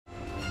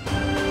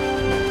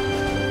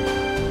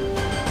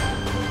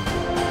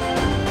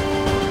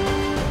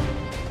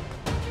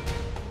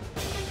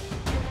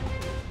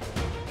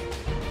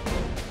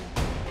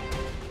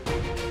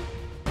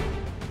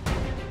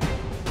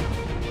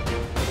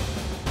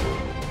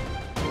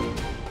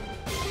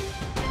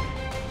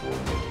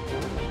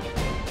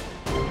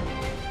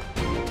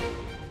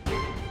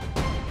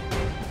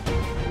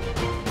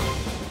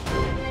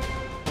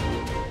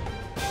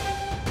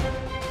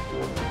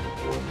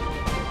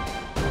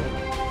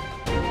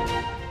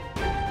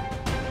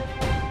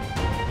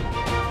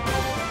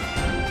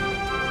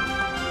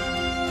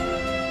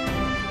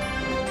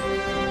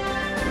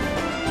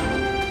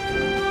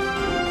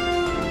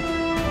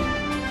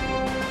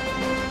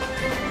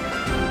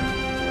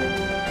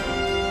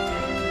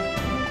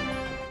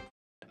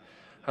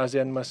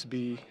ASEAN must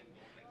be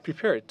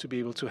prepared to be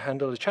able to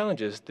handle the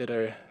challenges that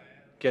are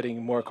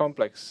getting more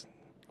complex.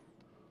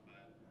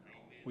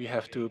 We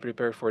have to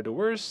prepare for the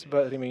worst,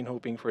 but remain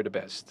hoping for the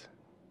best.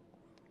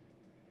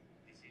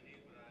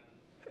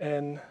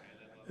 And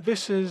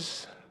this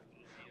is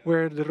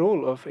where the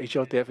role of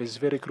HLTF is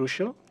very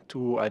crucial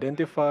to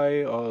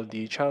identify all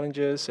the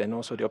challenges and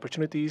also the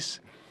opportunities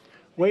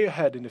way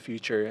ahead in the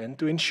future and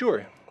to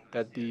ensure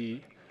that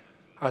the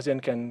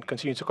ASEAN can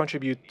continue to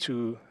contribute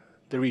to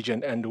the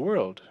region and the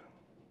world.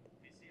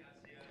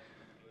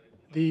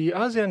 The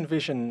ASEAN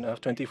Vision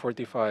of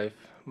 2045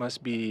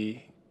 must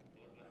be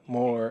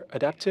more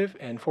adaptive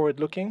and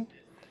forward-looking.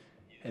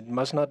 It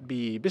must not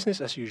be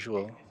business as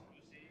usual.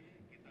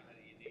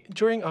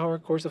 During our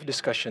course of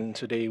discussion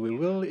today, we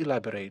will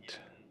elaborate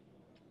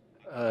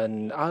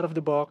an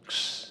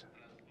out-of-the-box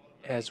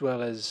as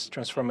well as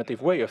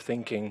transformative way of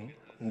thinking.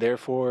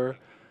 Therefore,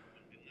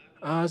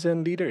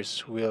 ASEAN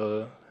leaders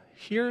will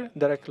hear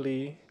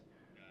directly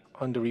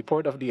on the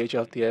report of the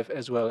HLTF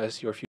as well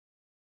as your future